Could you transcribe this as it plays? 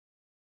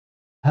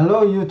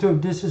Hello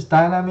YouTube, this is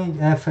Dynamic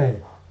FA.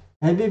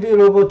 ABB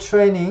Robot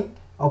Training,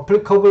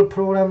 Applicable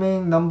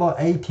Programming number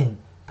 18,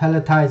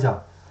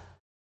 Palletiser.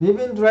 We've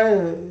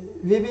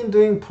been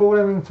doing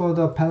programming for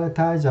the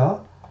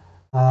Palletiser.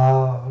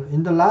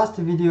 In the last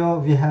video,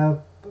 we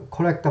have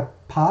correct the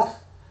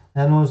path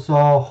and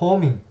also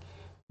homing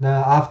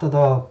after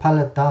the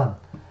pallet done.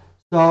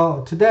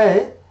 So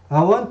today,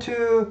 I want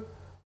to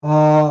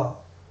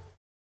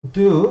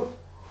do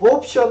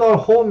optional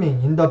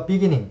homing in the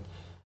beginning.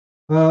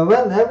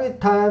 When every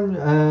time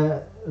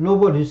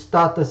robot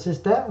restart the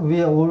system,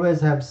 we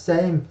always have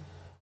same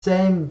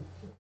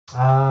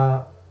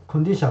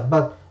condition,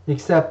 but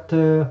except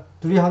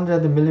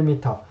 300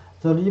 millimeter.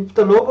 So if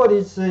the robot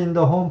is in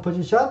the home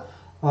position,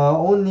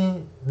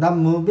 only not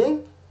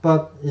moving,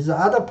 but is the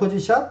other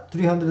position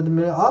 300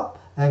 millimeter up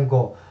and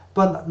go.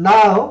 But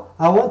now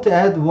I want to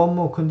add one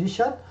more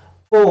condition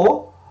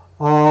for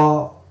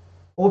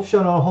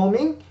optional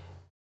homing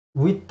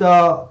with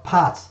the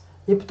parts.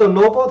 If the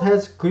robot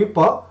has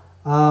gripper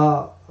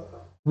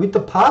with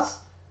the parts,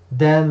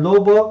 then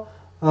robot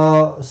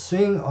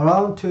swing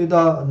around to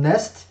the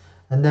nest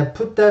and then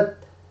put that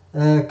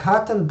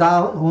carton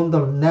down on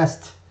the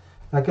nest.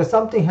 Like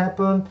something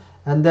happened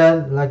and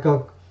then like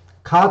a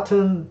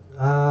carton,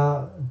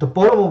 the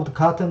bottom of the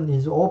carton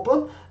is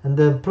open and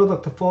the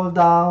product fall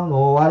down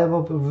or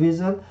whatever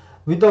reason,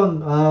 we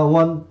don't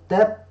want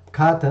that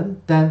carton,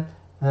 then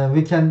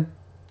we can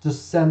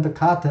just send the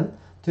carton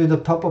to the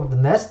top of the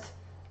nest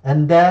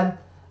and then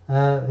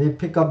we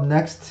pick up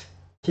next,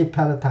 keep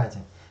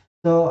palletizing.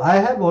 So I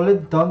have already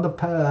done the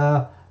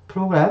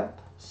program,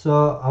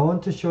 so I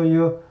want to show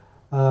you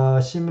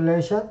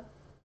simulation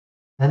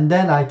and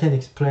then I can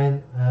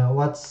explain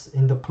what's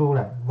in the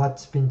program,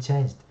 what's been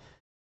changed.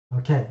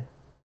 Okay.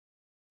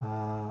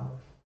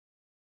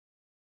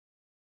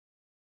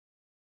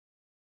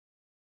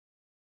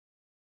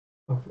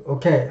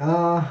 Okay,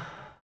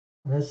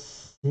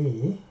 let's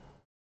see.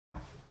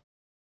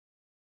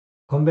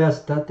 Conveyor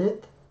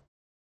started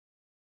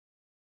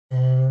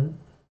and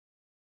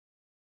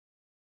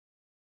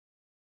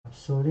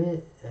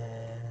sorry,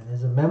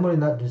 there's a memory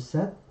not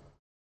reset.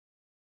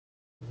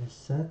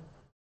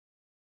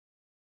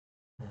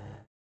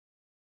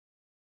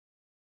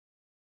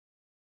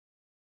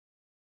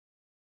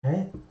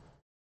 Okay,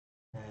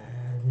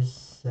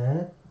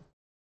 reset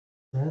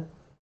that.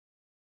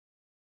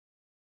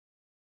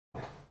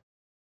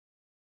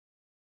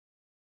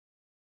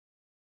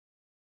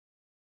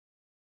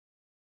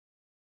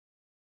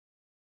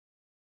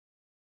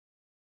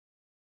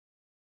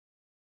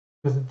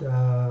 Because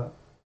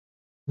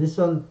this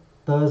one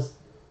does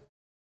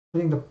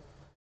putting the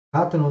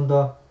carton on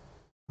the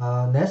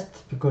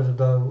nest because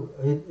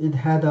it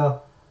had a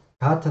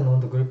carton on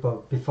the gripper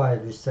before I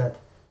reset.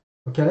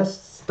 Okay, let's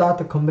start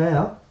the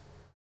conveyor.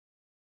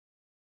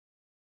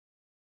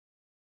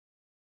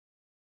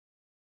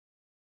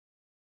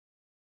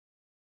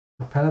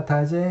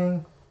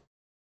 Palletizing.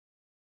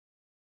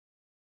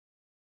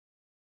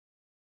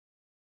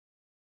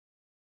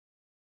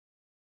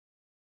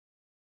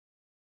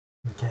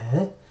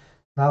 Okay,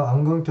 now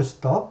I'm going to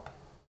stop.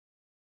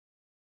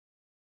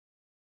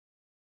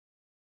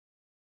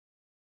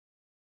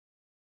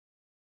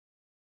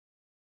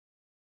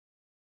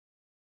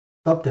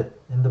 Stopped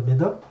it in the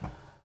middle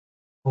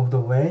of the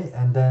way,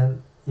 and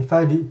then if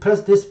I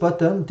press this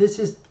button, this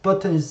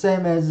button is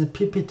same as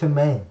PP to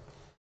main.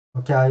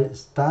 Okay, I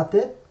start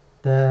it,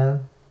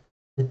 then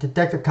it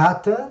detects the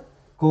carton,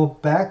 go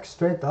back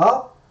straight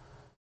up,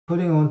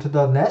 putting onto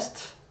the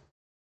nest,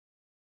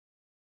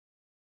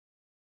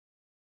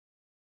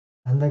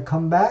 and then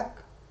come back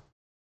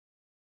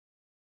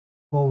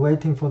for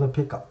waiting for the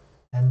pickup.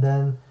 And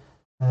then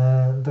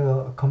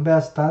the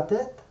conveyor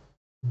started,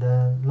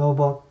 then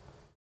robot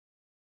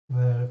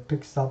will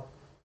pick up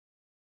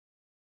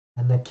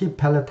and then keep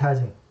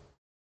palletizing.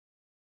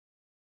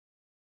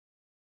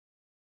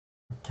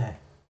 Okay,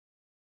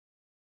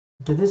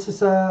 this is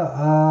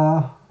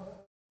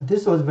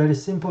this was very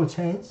simple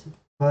change,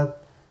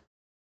 but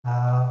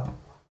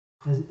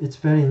it's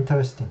very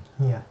interesting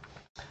here.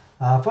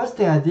 First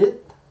thing I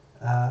did,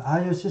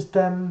 IO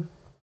system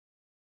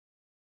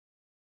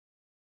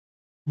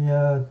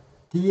here,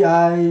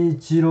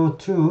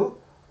 DI02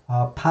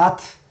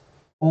 part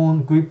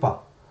on gripper.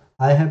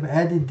 I have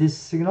added this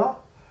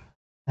signal,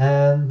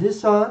 and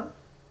this one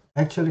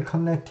actually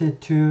connected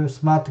to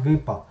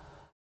SmartGripper.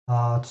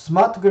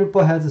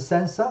 SmartGripper has a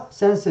sensor.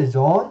 Sensor is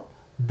on,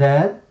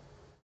 then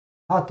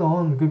part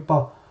on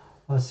gripper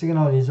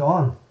signal is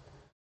on,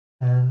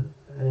 and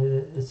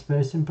it's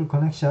very simple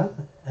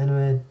connection.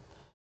 Anyway,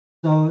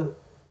 so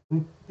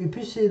if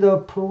you see the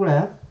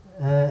program,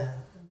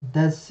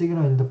 that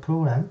signal in the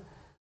program,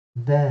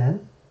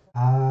 then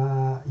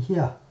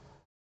here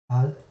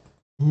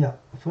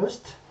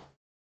first,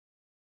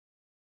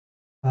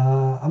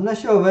 I'm not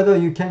sure whether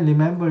you can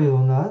remember it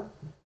or not.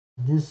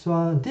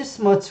 This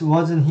much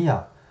wasn't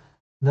here.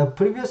 The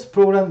previous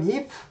program,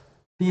 if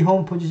be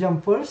home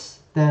position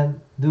first, then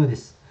do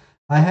this.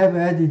 I have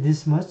added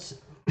this much.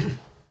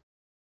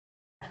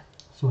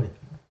 Sorry.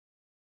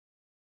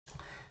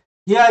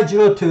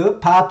 EI02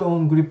 part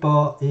on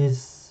gripper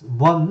is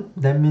 1,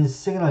 that means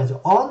signal is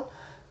on,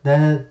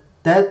 then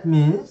that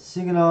means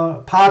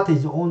signal part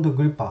is on the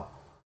gripper.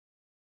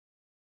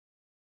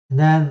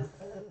 Then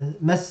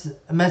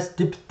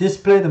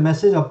display the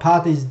message of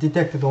part is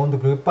detected on the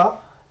gripper,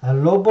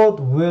 and robot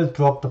will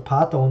drop the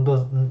part on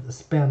the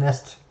spare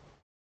nest.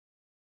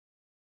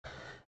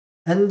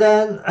 And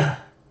then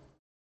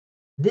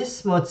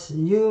this much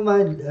you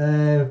might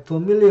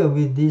familiar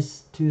with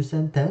these two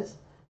sentences,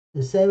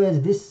 the same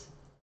as these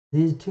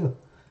two.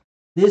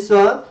 This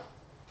one,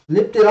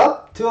 lift it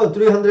up 2 or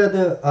 300,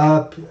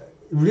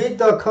 read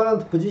the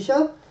current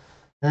position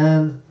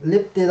and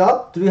lift it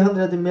up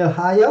 300 mil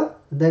higher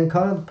than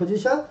current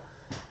position,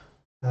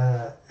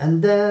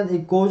 and then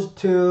it goes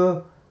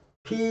to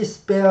P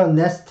spare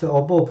nest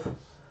above.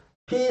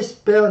 P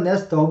spare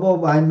nest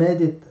above, I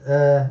made it,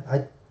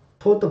 I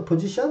put the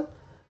position,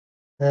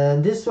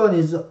 and this one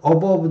is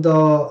above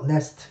the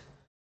nest,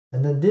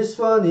 and then this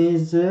one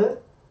is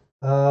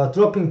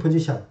dropping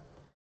position,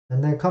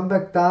 and then come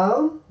back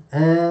down,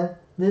 and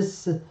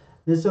this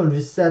one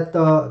reset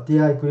the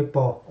DI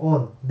gripper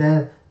on,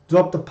 then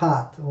drop the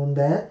part on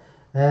there,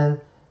 and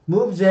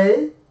move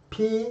J,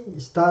 P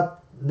start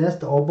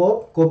nest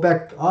above, go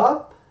back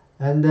up,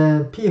 and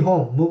then P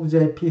home, move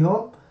J, P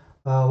home,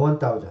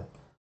 1000.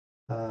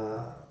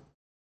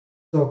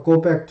 So go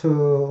back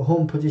to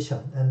home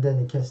position, and then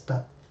you can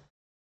start.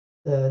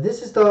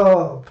 This is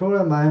the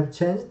program I have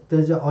changed.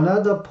 There's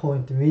another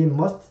point we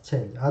must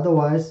change,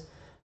 otherwise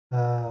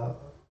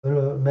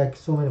will make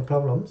so many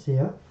problems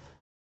here.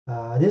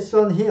 This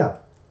one here,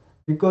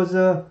 because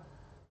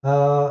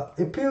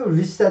if you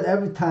reset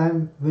every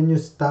time when you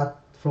start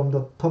from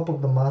the top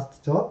of the master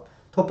job,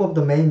 top of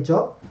the main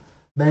job,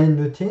 main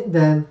routine,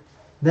 then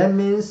that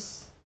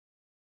means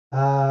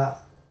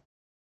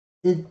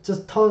it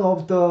just turn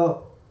off the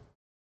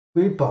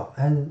gripper,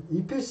 and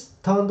if you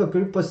turn the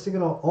gripper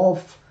signal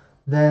off,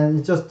 then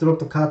it just drop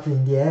the cart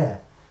in the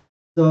air.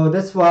 So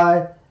that's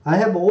why I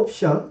have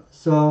option.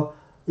 So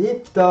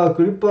if the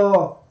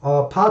gripper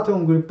part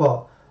on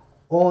gripper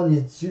on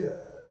is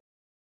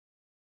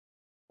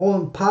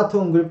part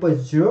on gripper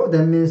is 0,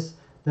 that means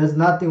there's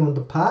nothing on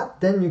the part,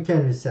 then you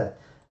can reset.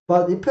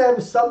 But if you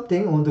have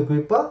something on the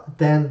gripper,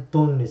 then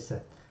don't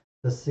reset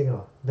the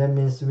signal. That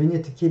means we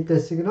need to keep the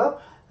signal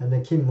and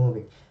then keep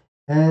moving.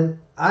 And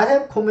I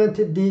have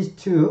commented these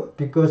two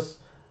because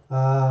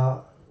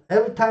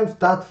every time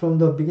start from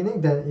the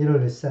beginning, then it'll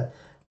reset.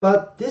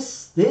 But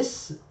this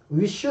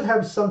we should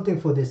have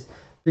something for this,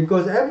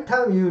 because every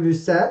time you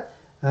reset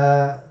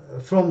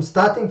from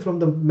starting from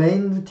the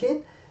main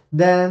routine,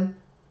 then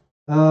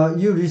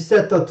you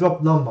reset the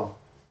drop number.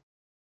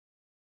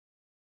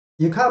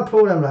 You can't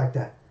program like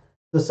that.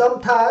 So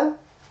sometimes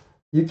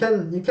you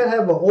can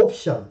have an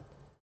option.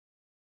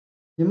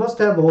 You must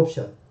have an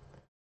option.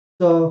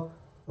 So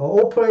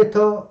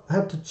operator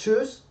have to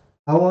choose,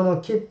 I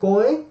want to keep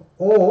going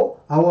or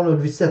I want to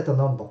reset the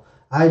number.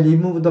 I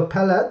remove the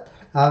pallet,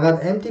 I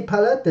got empty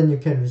pallet, then you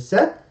can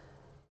reset.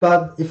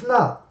 But if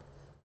not,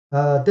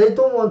 they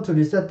don't want to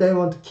reset, they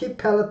want to keep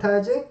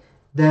palletizing,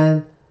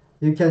 then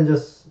you can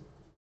just,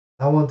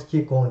 I want to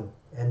keep going,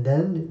 and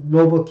then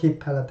robot keep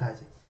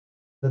palletizing.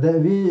 So that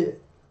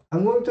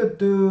I'm going to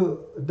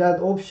do that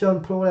option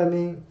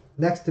programming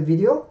next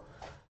video.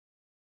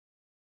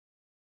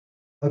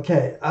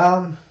 Okay,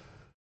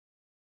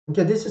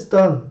 okay, this is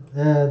done.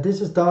 This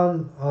is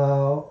done.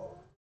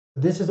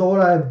 This is all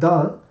I've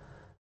done.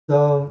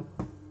 So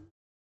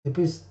if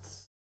we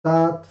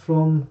start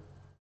from,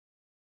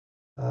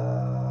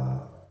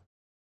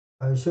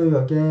 I'll show you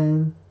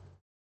again.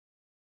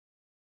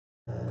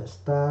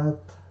 Start.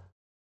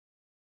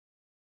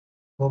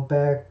 Go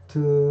back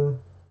to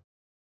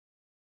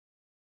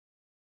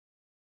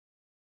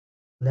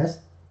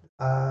nest.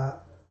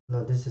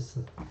 No, this is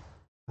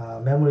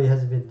memory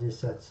has been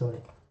reset.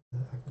 Sorry,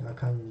 I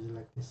can't use it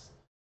like this.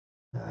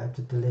 I have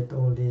to delete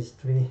all these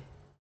three.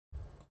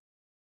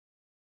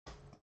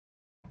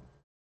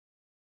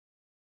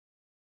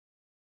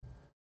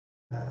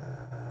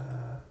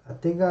 I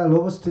think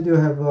Robot Studio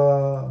have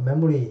a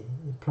memory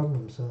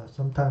problem, so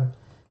sometimes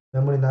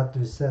memory not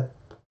reset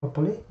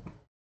properly.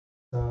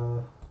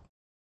 So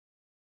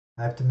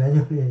I have to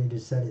manually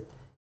reset it.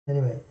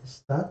 Anyway,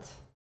 start.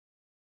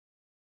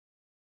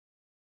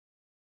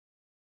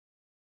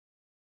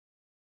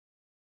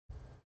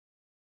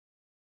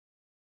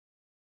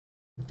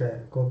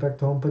 Okay, go back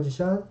to home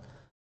position.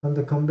 Turn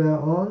the conveyor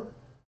on.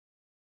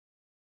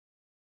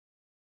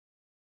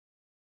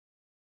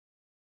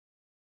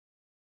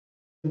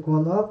 Pick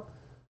one up.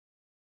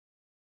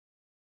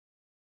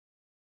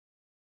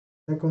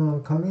 Second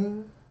one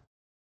coming.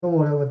 Don't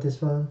worry about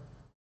this one.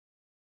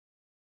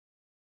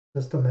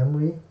 Just the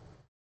memory.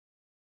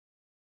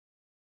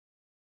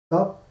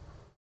 Stop.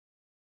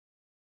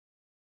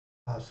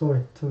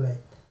 Sorry, too late.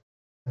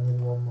 I need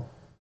one more.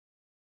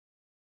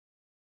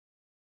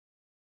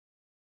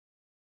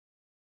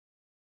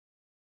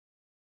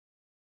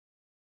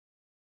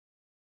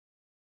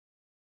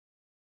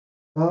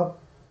 Stop.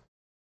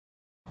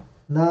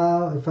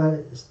 Now if I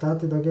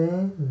start it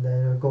again,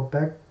 then I'll go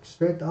back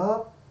straight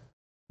up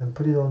and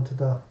put it onto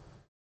the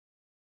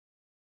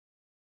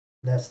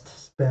nest,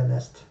 spare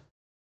nest.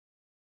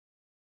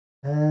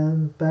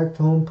 And back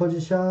to home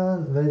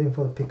position, waiting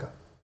for the pickup.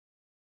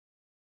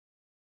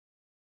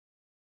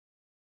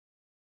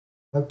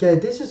 Okay,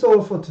 this is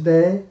all for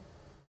today.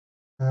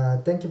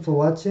 Thank you for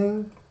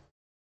watching.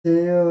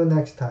 See you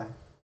next time.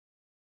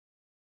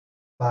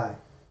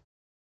 Bye.